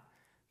taught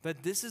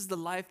that this is the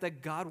life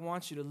that God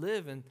wants you to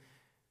live. And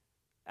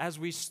as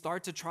we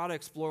start to try to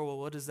explore, well,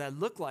 what does that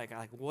look like?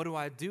 Like, what do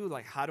I do?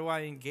 Like, how do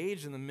I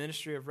engage in the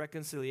ministry of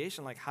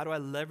reconciliation? Like, how do I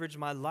leverage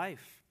my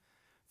life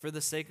for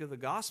the sake of the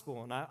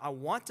gospel? And I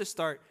want to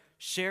start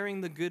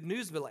sharing the good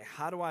news, but like,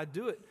 how do I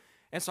do it?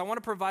 And so I want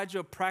to provide you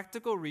a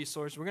practical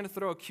resource. We're going to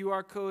throw a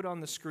QR code on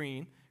the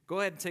screen. Go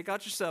ahead and take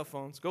out your cell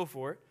phones. Go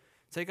for it.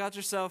 Take out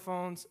your cell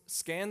phones.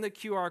 Scan the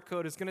QR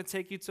code. It's going to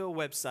take you to a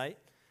website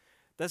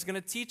that's going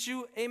to teach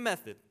you a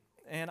method.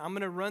 And I'm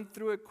going to run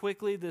through it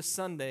quickly this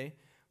Sunday.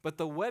 But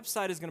the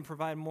website is going to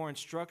provide more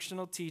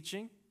instructional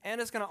teaching. And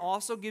it's going to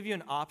also give you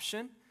an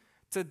option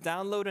to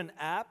download an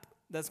app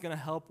that's going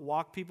to help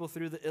walk people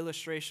through the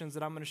illustrations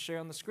that I'm going to share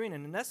on the screen.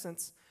 And in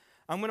essence,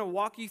 I'm going to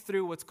walk you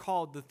through what's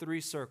called the 3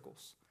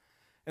 circles.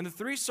 And the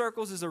 3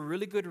 circles is a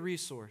really good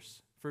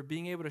resource for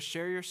being able to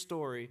share your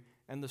story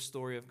and the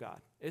story of God.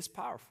 It's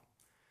powerful.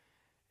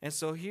 And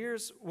so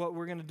here's what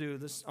we're going to do.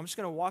 I'm just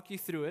going to walk you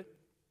through it.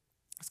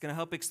 It's going to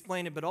help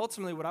explain it. But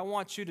ultimately, what I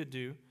want you to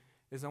do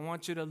is I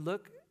want you to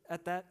look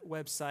at that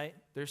website.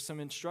 There's some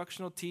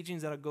instructional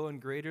teachings that will go in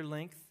greater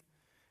length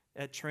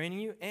at training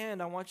you.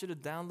 And I want you to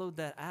download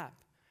that app.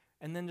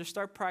 And then just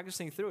start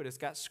practicing through it. It's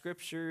got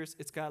scriptures.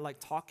 It's got like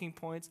talking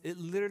points. It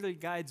literally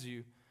guides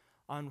you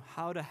on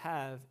how to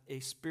have a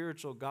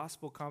spiritual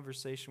gospel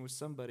conversation with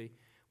somebody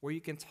where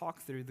you can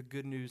talk through the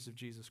good news of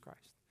Jesus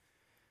Christ.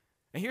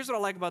 And here's what I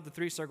like about the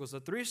 3 circles. The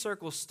 3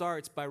 circles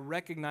starts by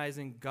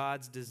recognizing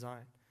God's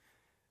design,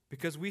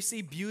 because we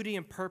see beauty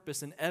and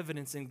purpose and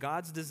evidence in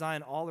God's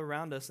design all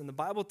around us. And the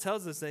Bible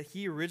tells us that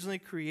he originally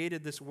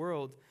created this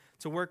world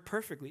to work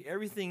perfectly.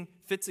 Everything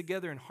fit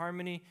together in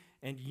harmony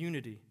and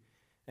unity.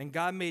 And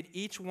God made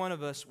each one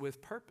of us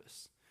with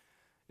purpose.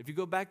 If you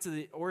go back to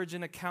the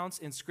origin accounts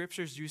in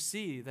scriptures, you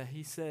see that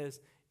he says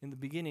in the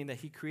beginning that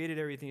he created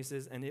everything. He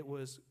says, and it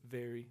was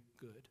very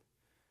good.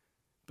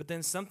 But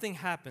then something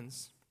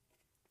happens.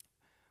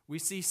 We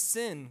see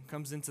sin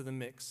comes into the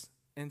mix.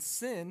 And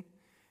sin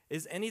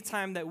is any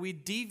time that we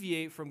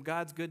deviate from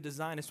God's good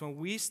design. It's when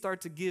we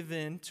start to give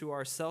in to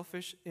our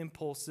selfish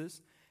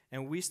impulses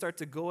and we start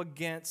to go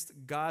against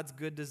God's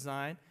good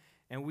design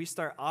and we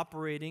start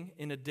operating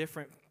in a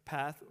different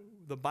path.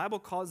 The Bible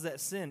calls that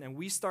sin, and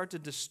we start to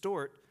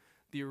distort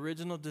the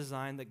original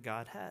design that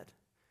God had.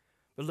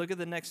 But look at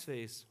the next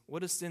phase.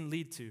 What does sin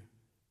lead to?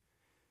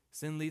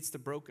 Sin leads to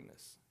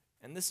brokenness.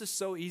 And this is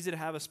so easy to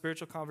have a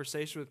spiritual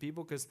conversation with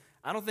people, because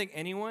I don't think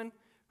anyone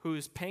who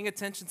is paying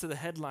attention to the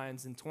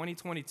headlines in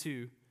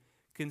 2022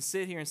 can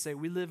sit here and say,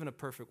 we live in a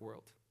perfect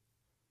world.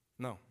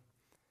 No.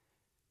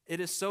 It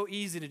is so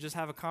easy to just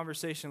have a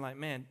conversation like,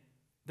 man,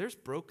 there's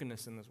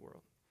brokenness in this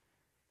world.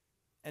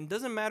 And it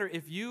doesn't matter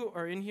if you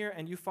are in here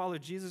and you follow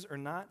Jesus or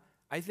not,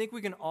 I think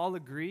we can all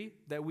agree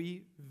that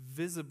we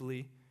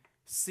visibly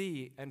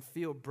see and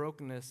feel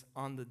brokenness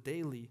on the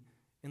daily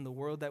in the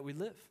world that we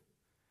live.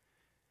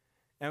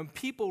 And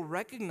people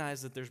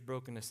recognize that there's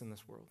brokenness in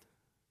this world.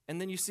 And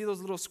then you see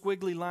those little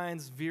squiggly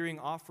lines veering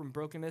off from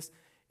brokenness.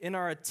 In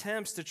our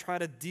attempts to try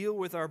to deal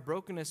with our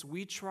brokenness,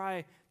 we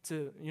try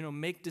to,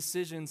 make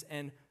decisions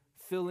and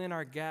fill in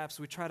our gaps.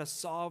 We try to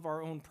solve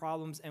our own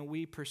problems, and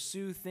we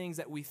pursue things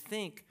that we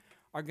think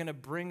are going to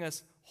bring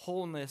us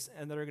wholeness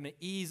and that are going to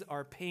ease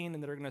our pain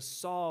and that are going to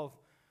solve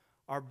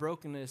our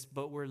brokenness,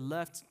 but we're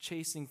left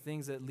chasing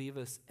things that leave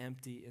us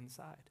empty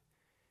inside.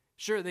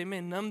 Sure, they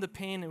may numb the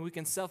pain and we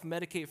can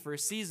self-medicate for a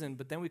season,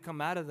 but then we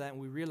come out of that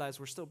and we realize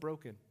we're still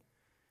broken.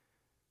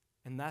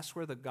 And that's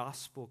where the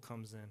gospel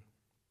comes in.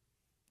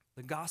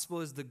 The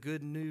gospel is the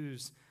good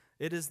news.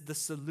 It is the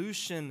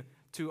solution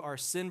to our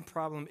sin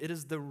problem. It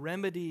is the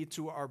remedy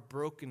to our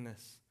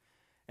brokenness.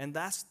 And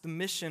that's the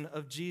mission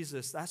of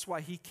Jesus. That's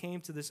why he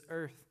came to this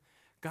earth.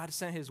 God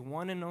sent his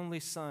one and only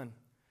Son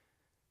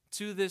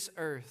to this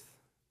earth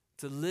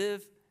to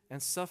live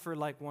and suffer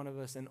like one of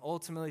us, and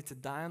ultimately to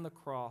die on the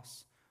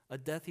cross, a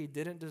death he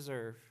didn't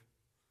deserve,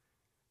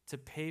 to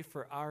pay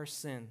for our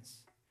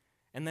sins.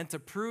 And then to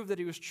prove that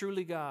he was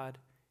truly God,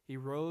 he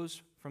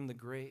rose from the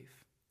grave.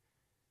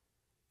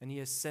 And he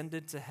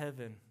ascended to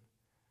heaven,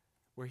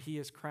 where he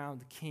is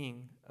crowned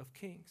King of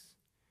Kings.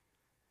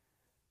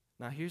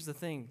 Now here's the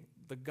thing.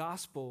 The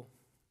gospel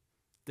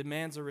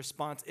demands a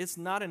response. It's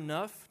not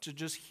enough to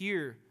just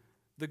hear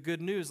the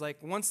good news.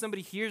 Like, once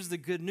somebody hears the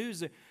good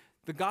news,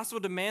 the gospel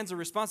demands a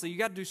response. So you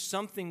got to do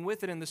something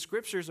with it, and the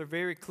scriptures are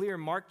very clear.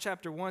 Mark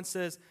chapter 1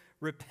 says,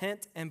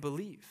 repent and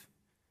believe,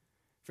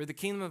 for the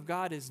kingdom of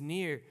God is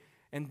near.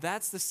 And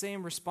that's the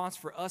same response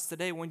for us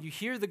today. When you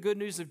hear the good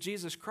news of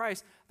Jesus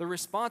Christ, the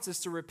response is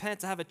to repent,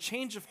 to have a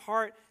change of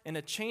heart and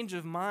a change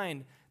of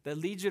mind that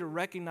leads you to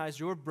recognize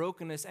your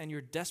brokenness and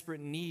your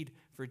desperate need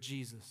for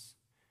Jesus.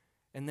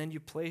 And then you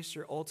place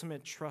your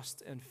ultimate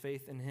trust and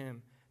faith in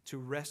him to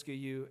rescue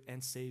you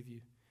and save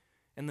you.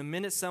 And the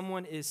minute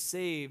someone is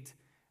saved,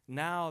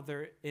 now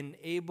they're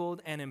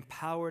enabled and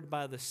empowered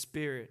by the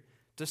Spirit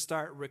to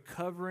start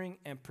recovering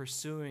and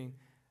pursuing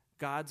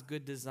God's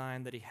good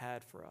design that he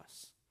had for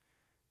us.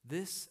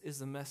 This is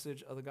the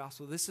message of the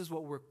gospel. This is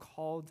what we're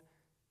called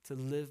to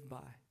live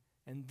by.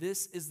 And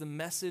this is the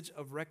message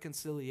of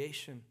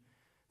reconciliation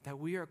that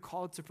we are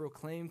called to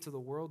proclaim to the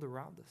world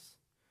around us.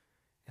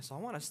 And so I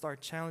want to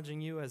start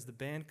challenging you as the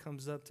band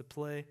comes up to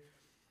play.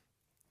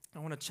 I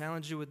want to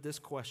challenge you with this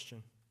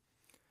question.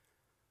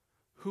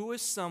 Who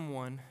is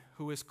someone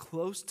who is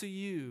close to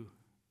you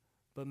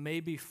but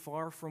maybe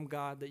far from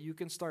God that you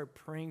can start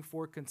praying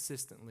for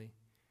consistently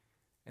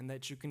and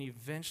that you can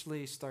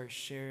eventually start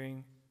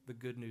sharing the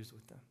good news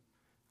with them?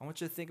 I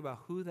want you to think about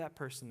who that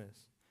person is.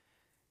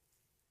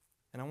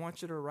 And I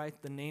want you to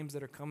write the names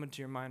that are coming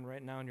to your mind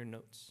right now in your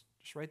notes.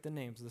 Just write the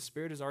names. The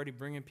Spirit is already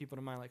bringing people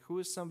to mind. Like, who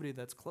is somebody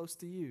that's close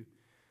to you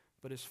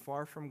but is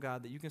far from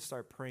God that you can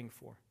start praying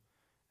for?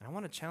 And I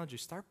want to challenge you,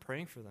 start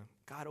praying for them.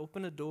 God,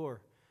 open a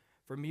door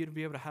for me to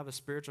be able to have a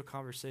spiritual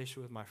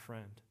conversation with my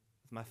friend,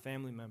 with my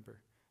family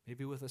member,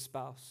 maybe with a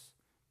spouse,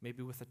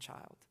 maybe with a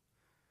child.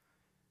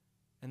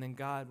 And then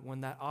God,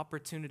 when that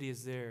opportunity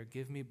is there,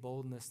 give me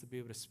boldness to be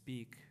able to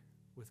speak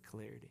with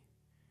clarity.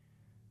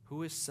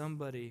 Who is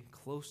somebody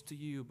close to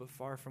you but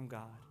far from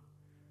God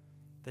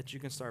that you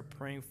can start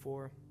praying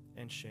for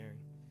and sharing?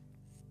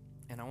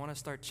 And I want to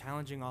start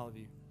challenging all of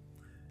you.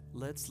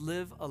 Let's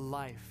live a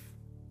life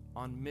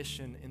on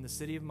mission in the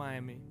city of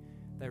Miami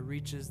that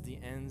reaches the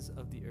ends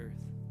of the earth.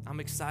 I'm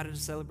excited to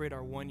celebrate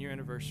our 1-year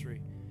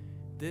anniversary.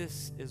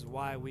 This is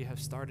why we have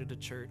started a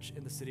church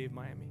in the city of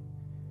Miami.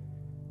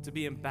 To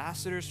be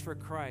ambassadors for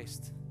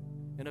Christ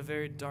in a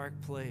very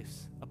dark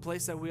place, a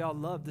place that we all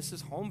love. This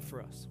is home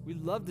for us. We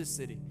love this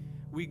city.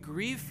 We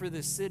grieve for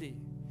this city.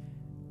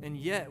 And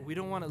yet, we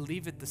don't want to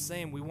leave it the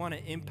same. We want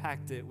to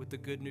impact it with the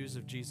good news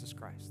of Jesus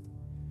Christ.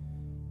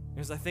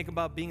 As I think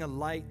about being a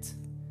light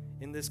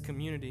in this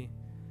community,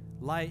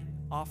 light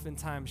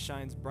oftentimes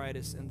shines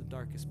brightest in the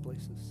darkest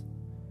places.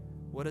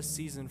 What a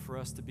season for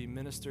us to be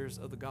ministers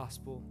of the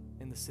gospel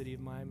in the city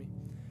of Miami.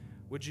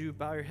 Would you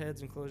bow your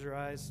heads and close your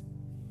eyes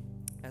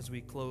as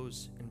we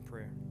close in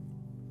prayer?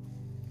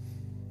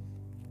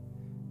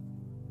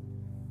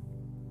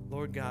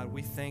 Lord God,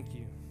 we thank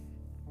you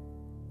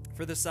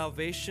for the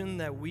salvation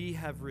that we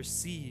have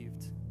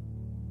received.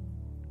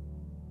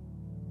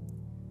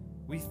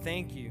 We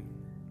thank you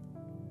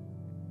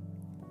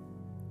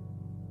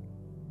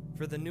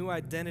for the new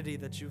identity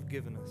that you've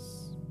given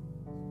us.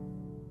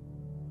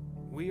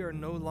 We are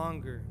no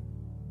longer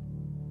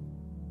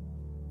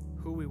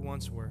who we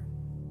once were.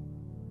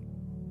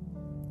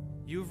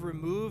 You've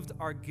removed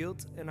our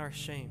guilt and our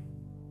shame.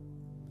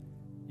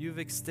 You've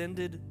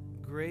extended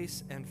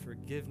grace and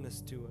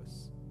forgiveness to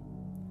us.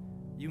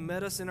 You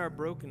met us in our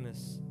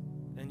brokenness,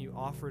 and you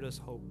offered us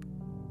hope.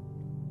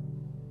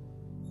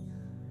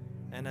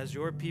 And as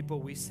your people,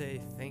 we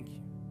say thank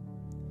you.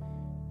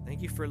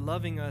 Thank you for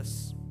loving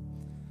us,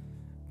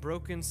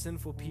 broken,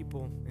 sinful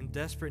people in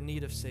desperate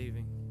need of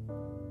saving.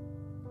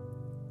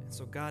 And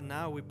so, God,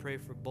 now we pray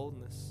for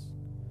boldness.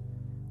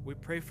 We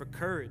pray for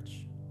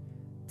courage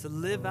to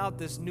live out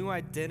this new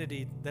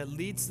identity that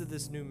leads to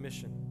this new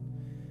mission.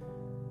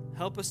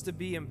 Help us to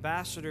be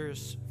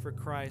ambassadors for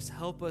Christ.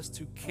 Help us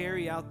to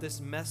carry out this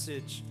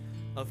message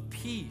of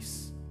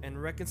peace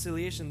and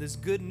reconciliation, this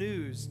good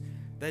news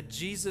that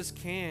Jesus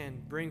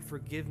can bring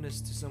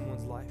forgiveness to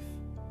someone's life,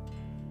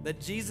 that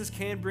Jesus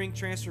can bring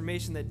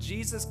transformation, that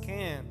Jesus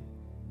can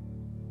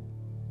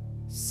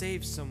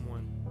save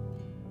someone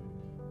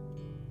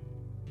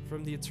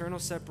from the eternal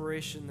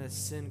separation that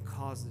sin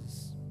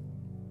causes.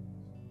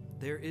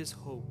 There is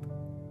hope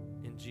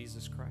in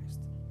Jesus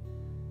Christ.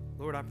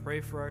 Lord, I pray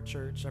for our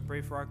church. I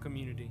pray for our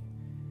community.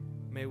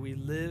 May we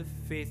live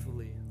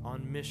faithfully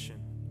on mission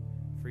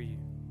for you.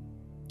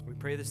 We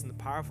pray this in the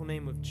powerful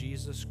name of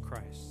Jesus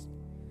Christ.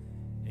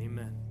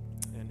 Amen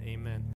and amen.